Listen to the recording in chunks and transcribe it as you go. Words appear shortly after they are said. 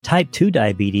type 2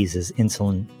 diabetes is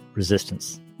insulin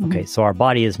resistance. Okay, so our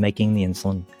body is making the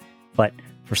insulin, but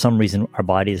for some reason, our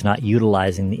body is not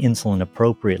utilizing the insulin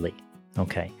appropriately.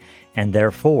 Okay, and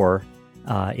therefore,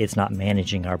 it's not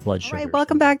managing our blood sugar. All right,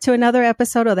 welcome back to another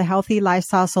episode of the Healthy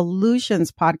Lifestyle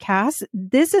Solutions podcast.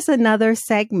 This is another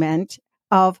segment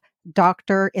of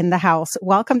Doctor in the House.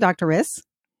 Welcome, Dr. Riss.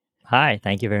 Hi,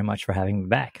 thank you very much for having me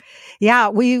back. Yeah,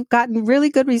 we've gotten really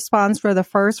good response for the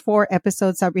first 4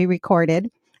 episodes that we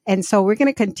recorded. And so we're going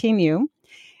to continue.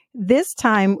 This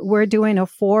time, we're doing a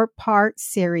 4-part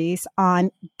series on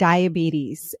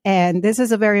diabetes. And this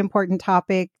is a very important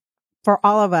topic for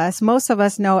all of us. Most of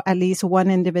us know at least one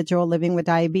individual living with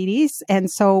diabetes. And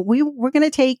so we're going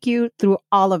to take you through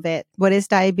all of it. What is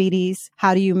diabetes?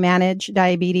 How do you manage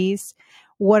diabetes?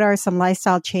 What are some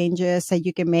lifestyle changes that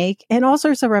you can make? And all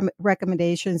sorts of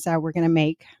recommendations that we're going to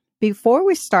make. Before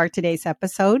we start today's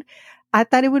episode, I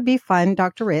thought it would be fun,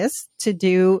 Dr. Riss, to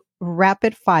do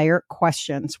rapid fire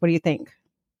questions. What do you think?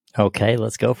 Okay,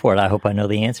 let's go for it. I hope I know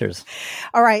the answers.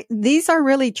 All right. These are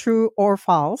really true or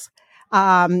false.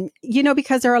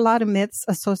 Because there are a lot of myths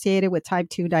associated with type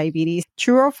 2 diabetes.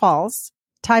 True or false,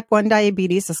 type 1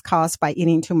 diabetes is caused by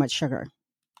eating too much sugar.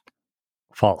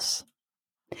 False.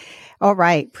 All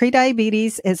right.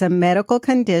 Prediabetes is a medical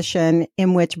condition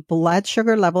in which blood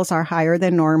sugar levels are higher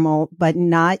than normal, but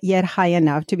not yet high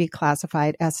enough to be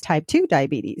classified as type 2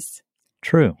 diabetes.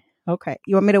 True. Okay.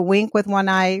 You want me to wink with one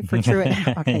eye for true?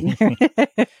 Okay.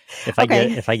 If I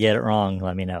get it wrong,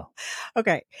 let me know.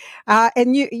 Okay.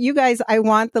 And you guys, I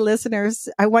want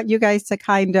you guys to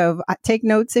kind of take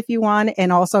notes if you want,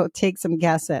 and also take some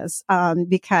guesses,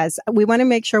 because we want to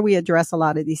make sure we address a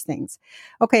lot of these things.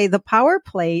 Okay. The Power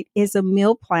Plate is a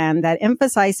meal plan that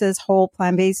emphasizes whole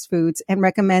plant-based foods and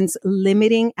recommends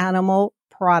limiting animal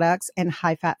products and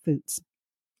high-fat foods.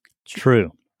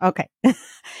 True. Okay.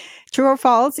 True or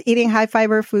false, eating high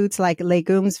fiber foods like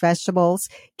legumes, vegetables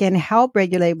can help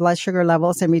regulate blood sugar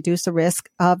levels and reduce the risk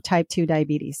of type 2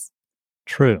 diabetes.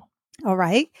 True. All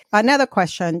right. Another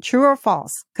question. True or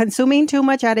false, consuming too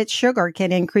much added sugar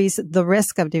can increase the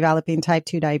risk of developing type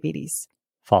 2 diabetes.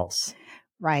 False.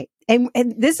 Right. And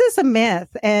this is a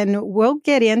myth, and we'll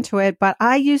get into it, but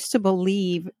I used to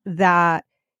believe that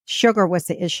sugar was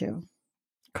the issue.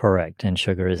 Correct. And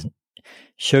sugar is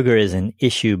an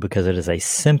issue because it is a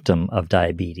symptom of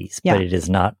diabetes, but it is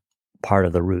not part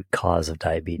of the root cause of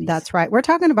diabetes. That's right. We're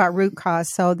talking about root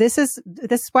cause. So this is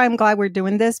why I'm glad we're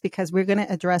doing this, because we're going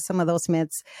to address some of those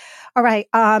myths. All right.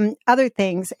 Other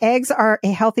things. Eggs are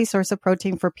a healthy source of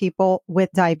protein for people with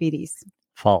diabetes.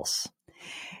 False.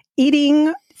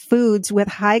 Eating foods with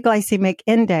high glycemic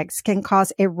index can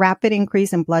cause a rapid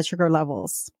increase in blood sugar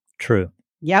levels. True.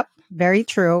 Yep. Very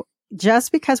true.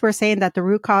 Just because we're saying that the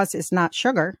root cause is not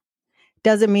sugar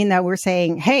doesn't mean that we're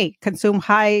saying, hey, consume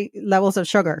high levels of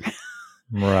sugar.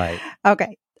 Right.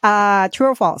 Okay. True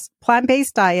or false?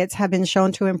 Plant-based diets have been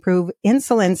shown to improve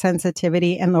insulin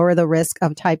sensitivity and lower the risk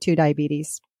of type 2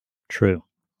 diabetes. True.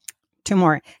 2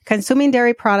 more. Consuming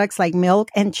dairy products like milk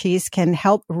and cheese can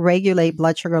help regulate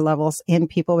blood sugar levels in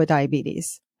people with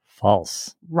diabetes.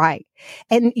 False. Right.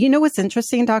 And you know what's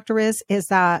interesting, Dr. Riz, is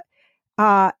that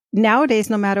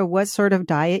nowadays, no matter what sort of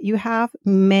diet you have,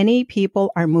 many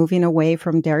people are moving away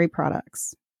from dairy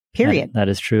products, period. That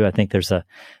is true. I think there's a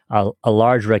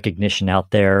large recognition out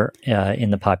there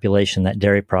in the population that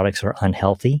dairy products are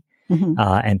unhealthy,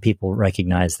 and people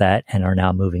recognize that and are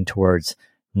now moving towards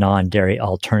non-dairy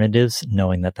alternatives,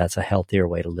 knowing that that's a healthier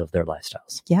way to live their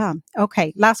lifestyles. Yeah.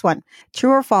 Okay. Last one.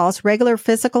 True or false, regular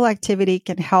physical activity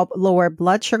can help lower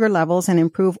blood sugar levels and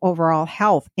improve overall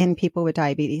health in people with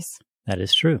diabetes. That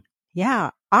is true. Yeah.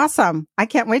 Awesome. I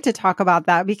can't wait to talk about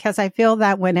that, because I feel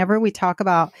that whenever we talk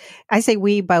about, I say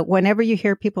we, but whenever you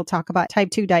hear people talk about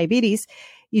type 2 diabetes,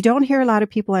 you don't hear a lot of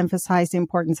people emphasize the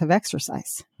importance of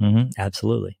exercise.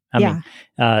 Absolutely. I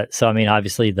mean,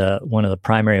 obviously one of the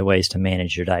primary ways to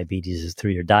manage your diabetes is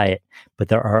through your diet, but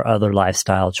there are other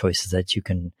lifestyle choices that you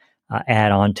can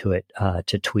add on to it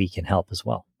to tweak and help as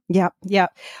well. Yeah.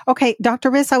 Okay,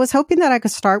 Dr. Riss, I was hoping that I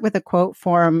could start with a quote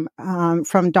from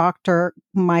Dr.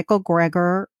 Michael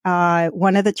Greger.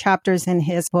 One of the chapters in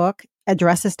his book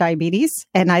addresses diabetes,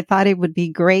 and I thought it would be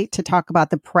great to talk about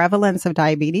the prevalence of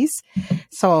diabetes.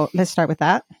 So let's start with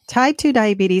that. Type 2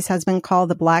 diabetes has been called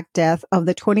the Black Death of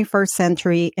the 21st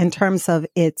century in terms of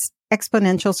its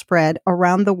exponential spread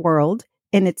around the world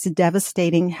and its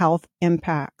devastating health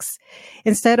impacts.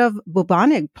 Instead of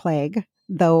bubonic plague,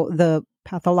 though, the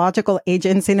pathological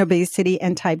agents in obesity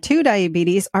and type 2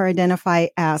 diabetes are identified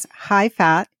as high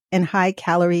fat and high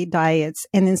calorie diets.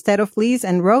 And instead of fleas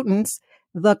and rodents,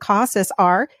 the causes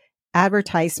are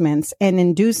advertisements and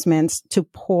inducements to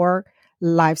poor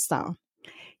lifestyle.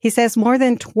 He says more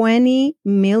than 20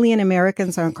 million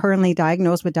Americans are currently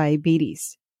diagnosed with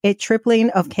diabetes, a tripling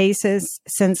of cases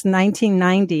since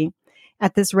 1990.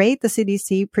 At this rate, the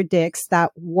CDC predicts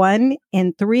that 1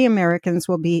 in 3 Americans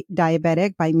will be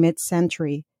diabetic by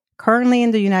mid-century. Currently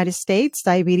in the United States,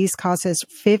 diabetes causes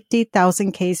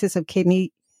 50,000 cases of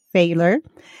kidney failure,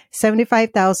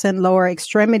 75,000 lower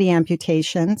extremity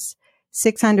amputations,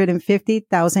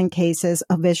 650,000 cases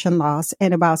of vision loss,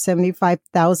 and about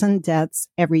 75,000 deaths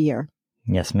every year.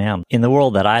 Yes, ma'am. In the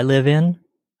world that I live in,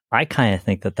 I kind of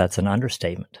think that that's an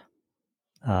understatement.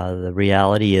 The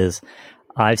reality is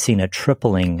I've seen a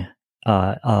tripling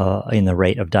in the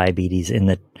rate of diabetes in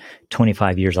the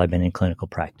 25 years I've been in clinical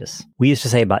practice. We used to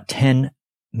say about 10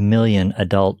 million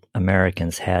adult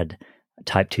Americans had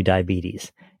type 2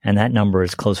 diabetes, and that number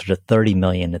is closer to 30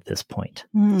 million at this point.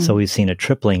 So we've seen a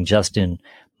tripling just in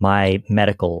my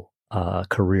medical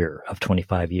career of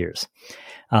 25 years.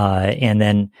 And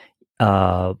then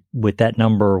with that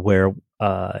number where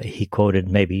he quoted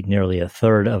maybe nearly a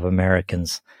third of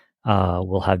Americans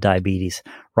will have diabetes.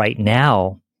 Right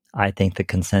now, I think the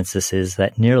consensus is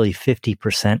that nearly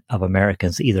 50% of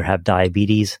Americans either have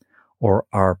diabetes or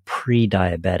are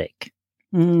pre-diabetic.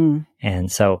 And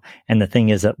the thing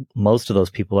is that most of those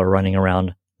people are running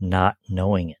around not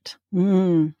knowing it.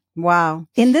 Wow.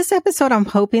 In this episode, I'm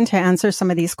hoping to answer some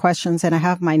of these questions, and I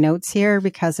have my notes here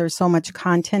because there's so much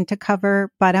content to cover,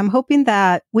 but I'm hoping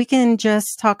that we can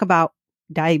just talk about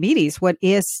diabetes. What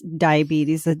is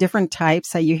diabetes? The different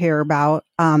types that you hear about.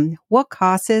 What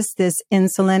causes this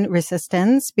insulin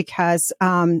resistance? Because,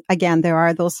 again, there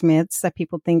are those myths that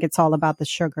people think it's all about the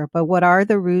sugar, but what are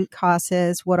the root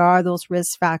causes? What are those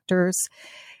risk factors?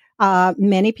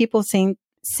 Many people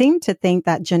seem to think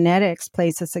that genetics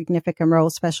plays a significant role,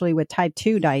 especially with type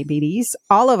 2 diabetes.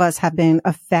 All of us have been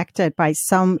affected by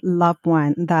some loved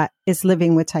one that is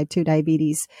living with type 2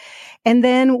 diabetes. And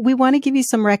then we want to give you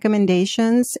some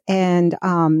recommendations and,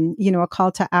 a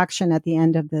call to action at the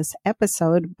end of this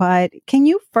episode. But can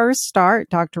you first start,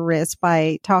 Dr. Riss,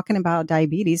 by talking about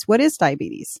diabetes? What is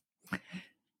diabetes?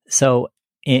 So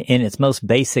in its most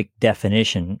basic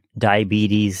definition,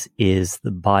 diabetes is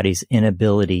the body's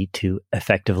inability to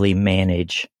effectively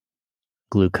manage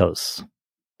glucose.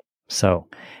 So,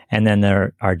 and then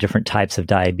there are different types of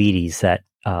diabetes that,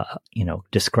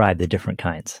 describe the different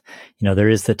kinds. There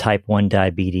is the type 1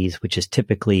 diabetes, which is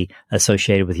typically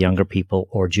associated with younger people,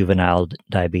 or juvenile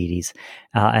diabetes.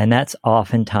 And that's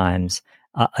oftentimes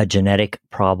a genetic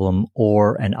problem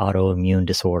or an autoimmune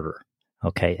disorder.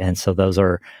 Okay. And so those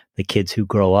are the kids who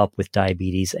grow up with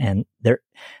diabetes, and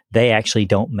they actually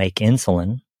don't make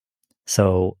insulin.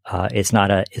 So, it's not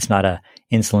a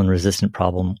insulin resistant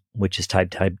problem, which is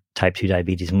type 2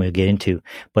 diabetes, and we'll get into,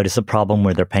 but it's a problem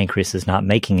where their pancreas is not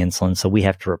making insulin. So we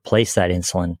have to replace that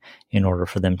insulin in order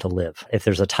for them to live. If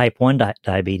there's a type 1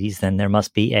 diabetes, then there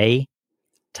must be a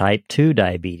type 2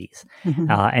 diabetes.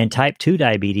 And type 2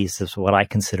 diabetes is what I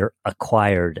consider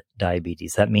acquired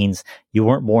diabetes. That means you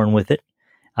weren't born with it.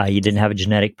 You didn't have a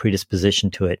genetic predisposition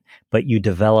to it, but you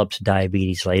developed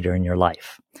diabetes later in your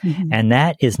life. And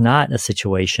that is not a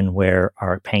situation where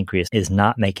our pancreas is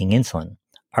not making insulin.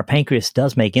 Our pancreas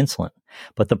does make insulin,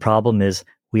 but the problem is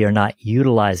we are not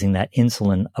utilizing that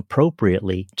insulin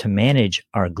appropriately to manage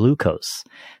our glucose.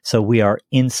 So we are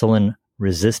insulin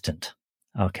resistant.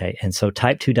 Okay. And so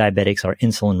type 2 diabetics are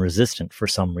insulin resistant for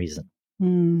some reason.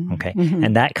 Okay.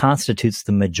 And that constitutes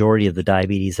the majority of the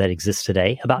diabetes that exists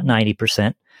today. About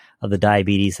 90% of the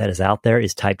diabetes that is out there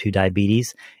is type 2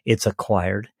 diabetes. It's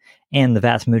acquired. And the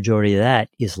vast majority of that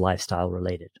is lifestyle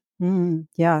related.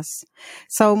 Yes.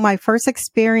 So my first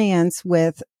experience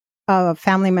with a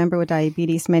family member with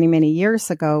diabetes many, many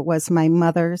years ago was my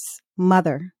mother's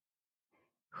mother,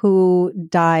 who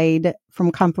died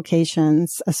from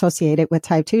complications associated with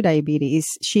type 2 diabetes.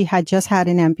 She had just had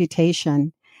an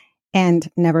amputation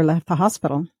and never left the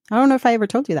hospital. I don't know if I ever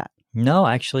told you that. No,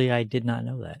 actually, I did not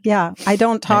know that. Yeah, I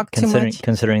don't talk too much.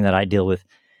 Considering that I deal with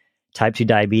type 2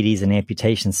 diabetes and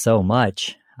amputations so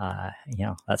much,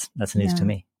 that's news to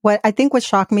me. What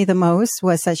shocked me the most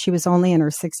was that she was only in her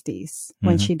 60s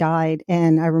when she died.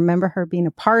 And I remember her being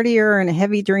a partier and a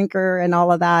heavy drinker and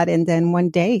all of that. And then one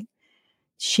day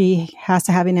she has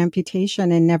to have an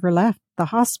amputation and never left the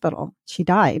hospital. She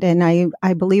died. And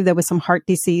I believe there was some heart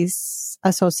disease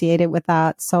associated with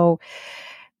that. So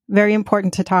very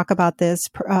important to talk about this.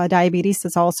 Diabetes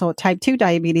is also, type 2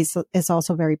 diabetes is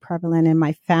also very prevalent in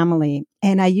my family.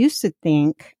 And I used to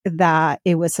think that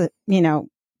it was,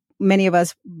 many of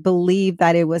us believe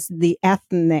that it was the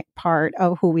ethnic part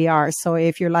of who we are. So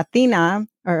if you're Latina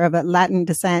or of a Latin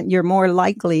descent, you're more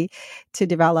likely to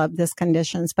develop these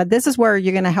conditions. But this is where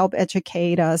you're going to help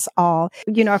educate us all.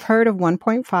 I've heard of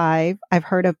 1.5. I've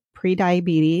heard of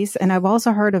prediabetes, and I've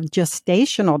also heard of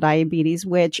gestational diabetes,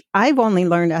 which I've only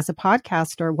learned as a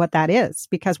podcaster what that is,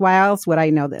 because why else would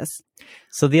I know this?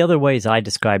 So the other ways I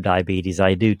describe diabetes,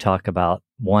 I do talk about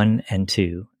 1 and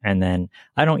 2, and then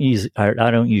I don't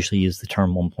usually use the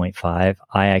term 1.5.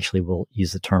 I actually will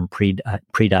use the term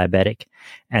pre-diabetic,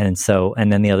 and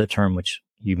then the other term which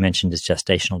you mentioned is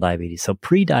gestational diabetes. So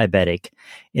pre-diabetic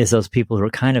is those people who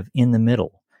are kind of in the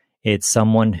middle. It's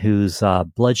someone whose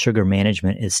blood sugar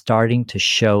management is starting to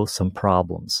show some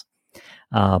problems,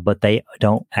 but they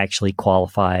don't actually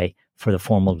qualify for the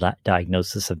formal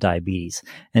diagnosis of diabetes.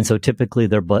 And so typically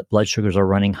their blood sugars are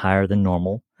running higher than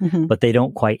normal, but they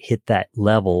don't quite hit that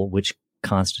level which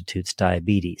constitutes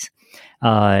diabetes.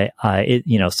 So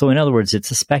in other words, it's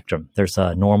a spectrum. There's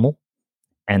a normal,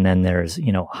 and then there's,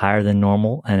 higher than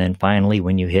normal. And then finally,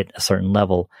 when you hit a certain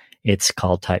level, it's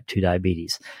called type 2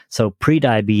 diabetes. So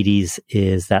prediabetes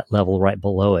is that level right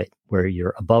below it, where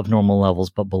you're above normal levels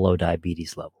but below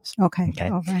diabetes levels. Okay.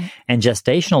 All right. And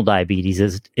gestational diabetes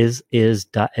is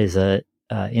a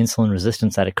insulin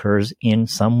resistance that occurs in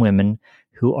some women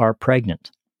who are pregnant.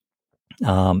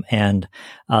 The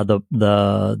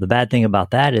bad thing about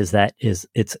that is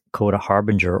it's quote a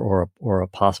harbinger or a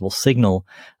possible signal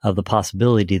of the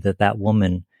possibility that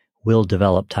woman will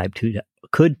develop type 2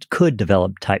 could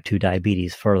develop type 2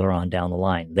 diabetes further on down the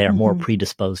line. They are more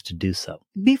predisposed to do so.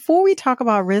 Before we talk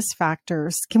about risk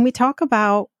factors, can we talk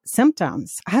about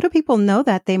symptoms? How do people know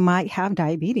that they might have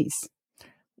diabetes?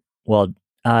 Well,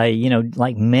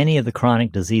 like many of the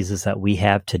chronic diseases that we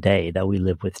have today, that we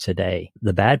live with today,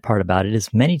 the bad part about it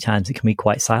is many times it can be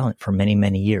quite silent for many,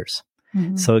 many years.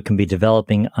 So it can be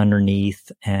developing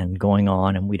underneath and going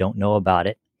on, and we don't know about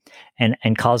it,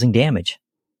 and causing damage.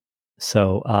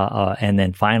 So, and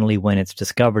then finally, when it's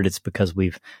discovered, it's because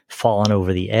we've fallen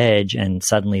over the edge, and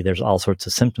suddenly there's all sorts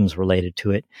of symptoms related to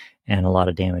it, and a lot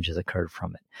of damage has occurred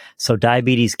from it. So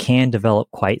diabetes can develop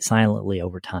quite silently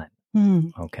over time.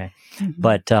 Okay.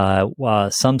 But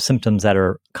some symptoms that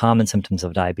are common symptoms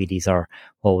of diabetes are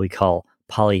what we call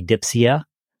polydipsia,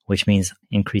 which means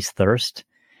increased thirst.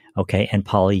 Okay. And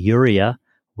polyuria,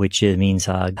 which means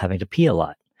having to pee a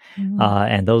lot.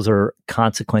 And those are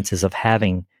consequences of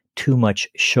having too much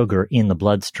sugar in the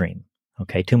bloodstream.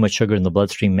 Okay. Too much sugar in the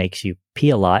bloodstream makes you pee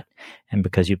a lot. And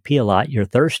because you pee a lot, you're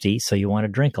thirsty. So you want to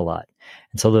drink a lot.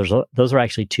 And so those are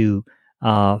actually two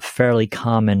fairly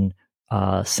common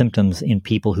symptoms in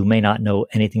people who may not know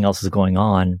anything else is going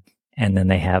on, and then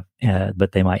they have,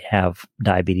 but they might have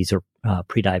diabetes or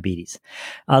prediabetes.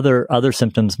 Other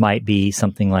symptoms might be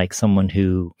something like someone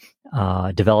who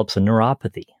develops a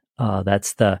neuropathy. A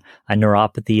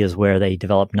neuropathy is where they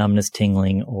develop numbness,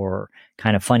 tingling, or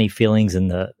kind of funny feelings in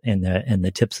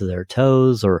the tips of their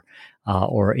toes or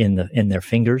in their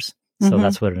fingers. So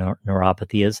that's what a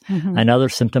neuropathy is. Another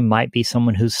symptom might be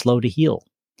someone who's slow to heal.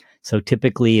 So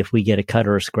typically, if we get a cut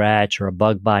or a scratch or a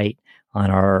bug bite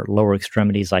on our lower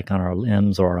extremities, like on our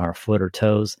limbs or on our foot or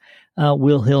toes,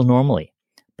 we'll heal normally.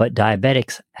 But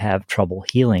diabetics have trouble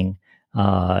healing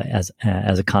as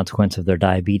a consequence of their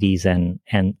diabetes and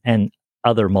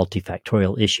other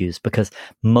multifactorial issues, because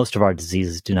most of our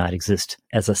diseases do not exist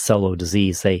as a solo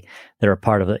disease. They're a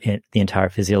part of the entire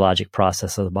physiologic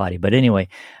process of the body. But anyway,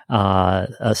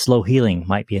 a slow healing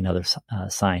might be another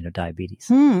sign of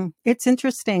diabetes. It's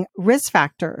interesting. Risk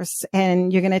factors.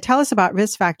 And you're going to tell us about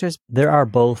risk factors. There are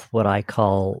both what I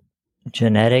call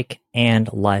genetic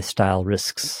and lifestyle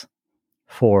risks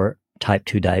for type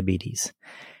 2 diabetes.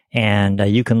 And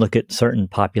you can look at certain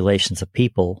populations of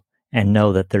people and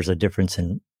know that there's a difference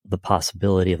in the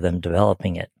possibility of them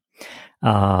developing it.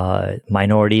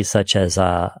 Minorities such as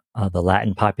the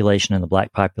Latin population and the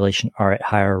Black population are at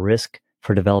higher risk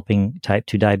for developing type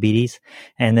 2 diabetes.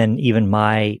 And then even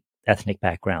my ethnic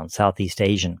background, Southeast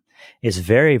Asian, has a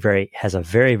very,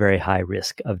 very high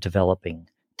risk of developing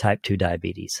type 2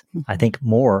 diabetes. I think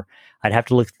more, I'd have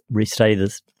to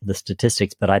restudy the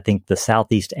statistics, but I think the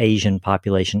Southeast Asian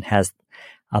population has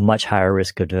a much higher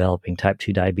risk of developing type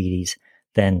 2 diabetes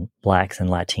than Blacks and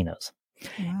Latinos.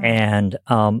 Wow. And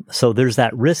so there's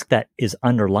that risk that is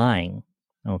underlying,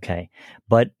 okay?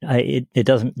 But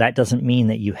that doesn't mean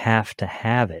that you have to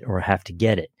have it or have to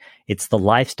get it. It's the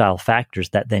lifestyle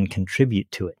factors that then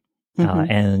contribute to it.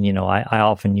 And, I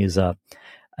often use an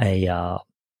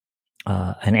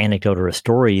anecdote or a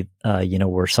story,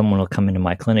 where someone will come into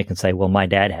my clinic and say, well, my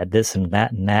dad had this and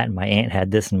that, and my aunt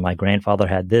had this, and my grandfather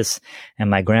had this,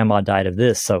 and my grandma died of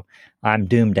this, so I'm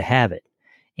doomed to have it.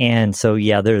 And so,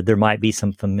 yeah, there might be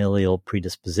some familial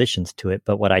predispositions to it.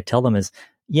 But what I tell them is,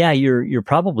 yeah, you're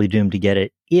probably doomed to get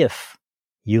it if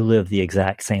you live the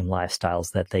exact same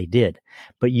lifestyles that they did.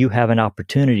 But you have an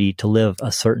opportunity to live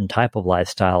a certain type of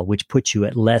lifestyle, which puts you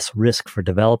at less risk for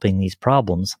developing these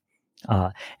problems.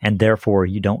 And therefore,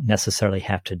 you don't necessarily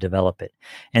have to develop it.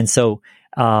 And so,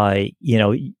 you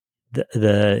know,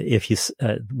 if you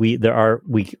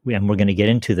and we're going to get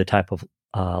into the type of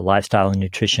lifestyle and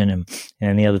nutrition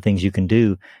and the other things you can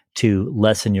do to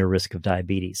lessen your risk of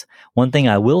diabetes. One thing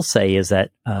I will say is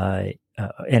that,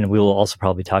 and we will also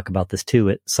probably talk about this too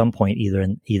at some point, either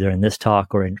in this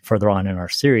talk or further on in our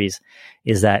series,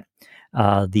 is that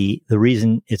the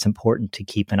reason it's important to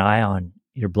keep an eye on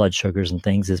your blood sugars and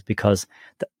things is because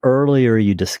the earlier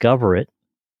you discover it,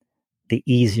 the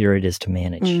easier it is to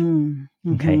manage.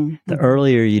 Mm-hmm. Okay, the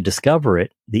earlier you discover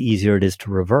it, the easier it is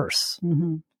to reverse.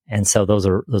 Mm-hmm. And so those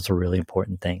are really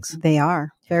important things. They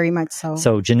are very much so.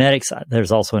 So genetics,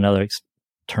 there's also another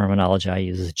terminology I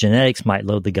use is genetics might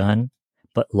load the gun,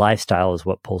 but lifestyle is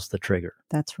what pulls the trigger.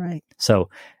 That's right. So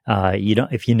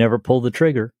if you never pull the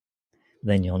trigger,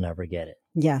 then you'll never get it.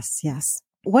 Yes, yes.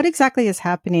 What exactly is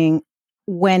happening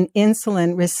when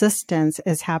insulin resistance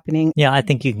is happening? Yeah, I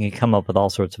think you can come up with all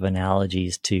sorts of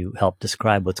analogies to help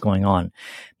describe what's going on.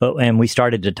 And we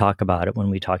started to talk about it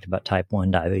when we talked about type 1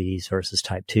 diabetes versus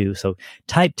type 2. So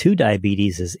type 2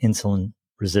 diabetes is insulin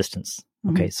resistance.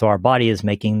 Okay, so our body is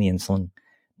making the insulin,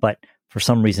 but for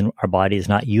some reason, our body is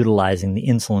not utilizing the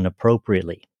insulin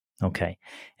appropriately. Okay,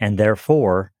 and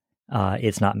therefore,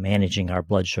 it's not managing our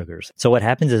blood sugars. So what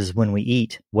happens is when we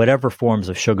eat, whatever forms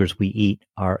of sugars we eat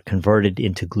are converted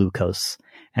into glucose,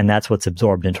 and that's what's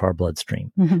absorbed into our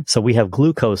bloodstream. Mm-hmm. So we have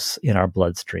glucose in our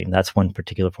bloodstream. That's one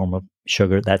particular form of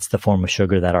sugar. That's the form of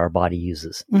sugar that our body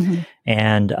uses. Mm-hmm.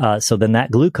 And so then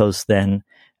that glucose then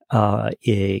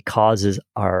it causes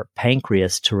our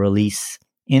pancreas to release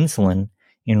insulin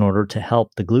in order to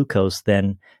help the glucose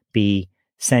then be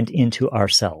sent into our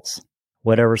cells.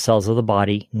 Whatever cells of the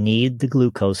body need the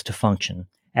glucose to function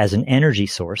as an energy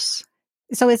source.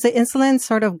 So is the insulin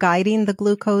sort of guiding the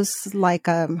glucose like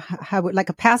a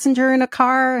passenger in a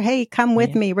car? Hey, come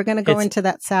with me. We're going to go into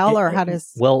that cell, or how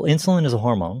does? Well, insulin is a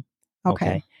hormone.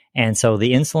 Okay. And so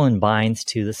the insulin binds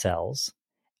to the cells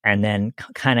and then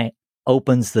kind of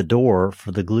opens the door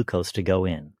for the glucose to go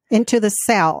in. Into the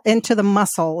cell, into the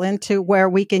muscle, into where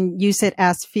we can use it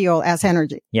as fuel, as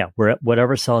energy. Yeah,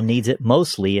 whatever cell needs it.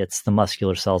 Mostly it's the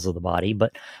muscular cells of the body,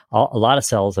 but a lot of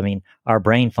cells, I mean, our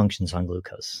brain functions on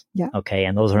glucose. Yeah. Okay,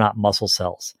 and those are not muscle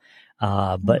cells.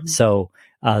 But so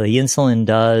the insulin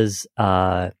does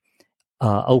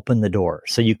open the door.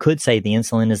 So you could say the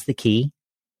insulin is the key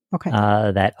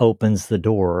that opens the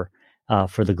door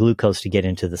for the glucose to get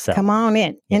into the cell. Come on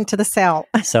into the cell.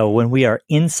 So when we are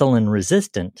insulin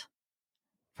resistant,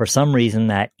 for some reason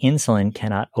that insulin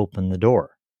cannot open the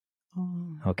door.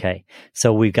 Oh. Okay.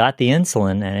 So we've got the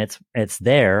insulin and it's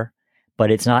there,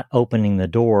 but it's not opening the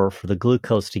door for the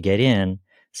glucose to get in.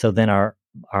 So then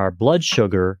our blood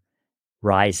sugar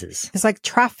rises. It's like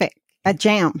traffic, a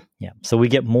jam. Yeah. So we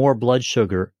get more blood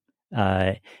sugar.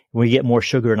 We get more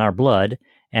sugar in our blood,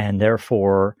 and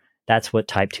therefore that's what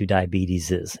type 2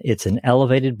 diabetes is. It's an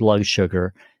elevated blood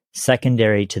sugar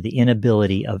secondary to the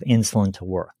inability of insulin to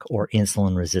work, or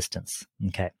insulin resistance.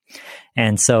 Okay.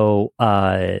 And so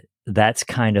that's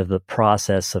kind of the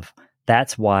process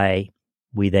that's why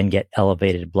we then get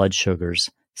elevated blood sugars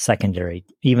secondary,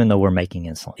 even though we're making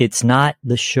insulin. It's not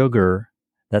the sugar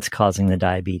that's causing the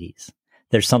diabetes.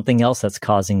 There's something else that's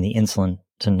causing the insulin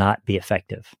to not be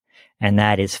effective, and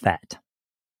that is fat.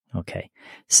 Okay.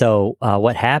 So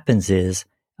what happens is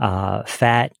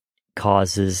fat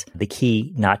causes the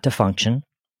key not to function,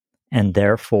 and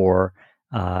therefore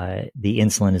the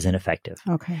insulin is ineffective.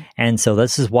 Okay. And so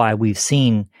this is why we've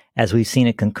seen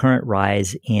a concurrent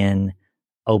rise in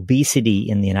obesity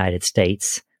in the United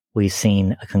States, we've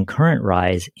seen a concurrent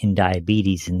rise in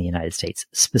diabetes in the United States,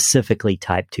 specifically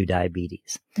type 2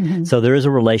 diabetes. Mm-hmm. So there is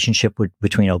a relationship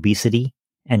between obesity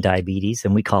and diabetes,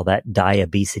 and we call that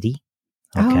diabesity.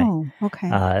 Okay. Oh,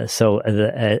 okay. So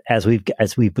as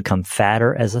we've become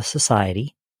fatter as a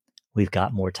society, we've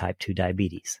got more type 2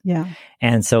 diabetes. Yeah.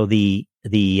 And so the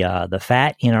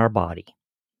fat in our body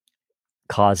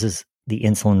causes the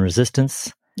insulin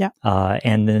resistance. Yeah.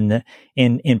 And then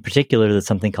in particular, there's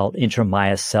something called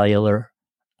intramyocellular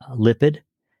lipid,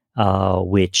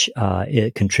 which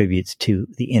it contributes to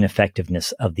the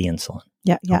ineffectiveness of the insulin.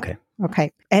 Yeah. Yeah.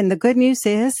 Okay. And the good news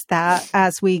is that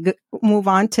as we move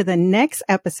on to the next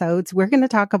episodes, we're going to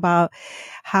talk about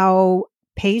how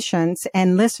patients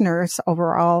and listeners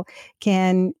overall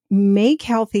can make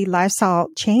healthy lifestyle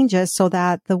changes so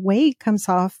that the weight comes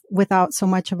off without so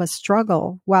much of a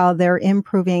struggle while they're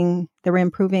improving their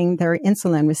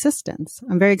insulin resistance.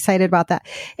 I'm very excited about that.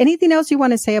 Anything else you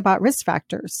want to say about risk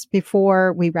factors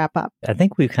before we wrap up? I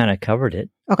think we've kind of covered it.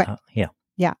 Okay. Yeah.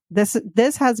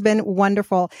 This has been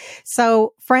wonderful.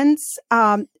 So friends,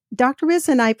 Dr. Riz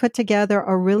and I put together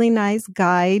a really nice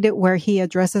guide where he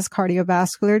addresses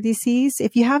cardiovascular disease.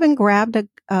 If you haven't grabbed a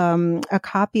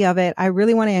copy of it, I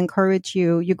really want to encourage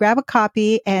you. You grab a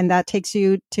copy and that takes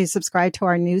you to subscribe to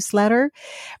our newsletter.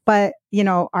 But,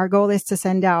 our goal is to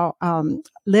send out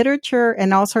literature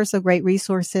and all sorts of great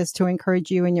resources to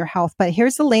encourage you in your health. But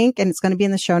here's the link and it's going to be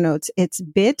in the show notes. It's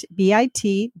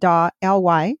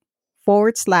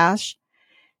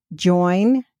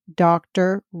bit.ly/join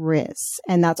Dr. Riz.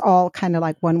 And that's all kind of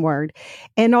like one word.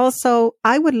 And also,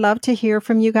 I would love to hear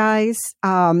from you guys.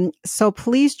 So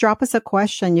please drop us a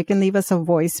question. You can leave us a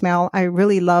voicemail. I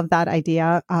really love that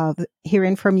idea of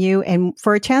hearing from you and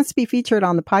for a chance to be featured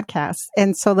on the podcast.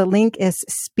 And so the link is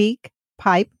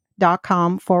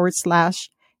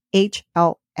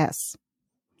speakpipe.com/HLS.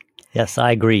 Yes,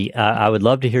 I agree. I would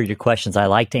love to hear your questions. I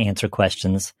like to answer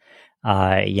questions.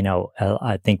 I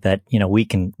think that, we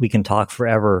can talk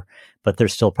forever, but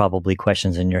there's still probably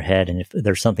questions in your head. And if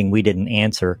there's something we didn't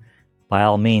answer, by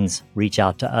all means, reach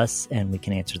out to us and we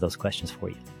can answer those questions for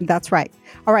you. That's right.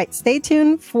 All right. Stay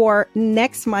tuned for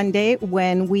next Monday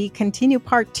when we continue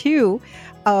part 2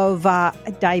 of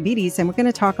diabetes. And we're going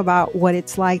to talk about what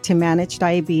it's like to manage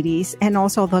diabetes and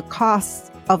also the costs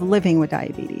of living with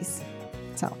diabetes.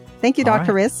 So thank you,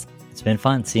 Dr. Riz. It's been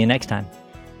fun. See you next time.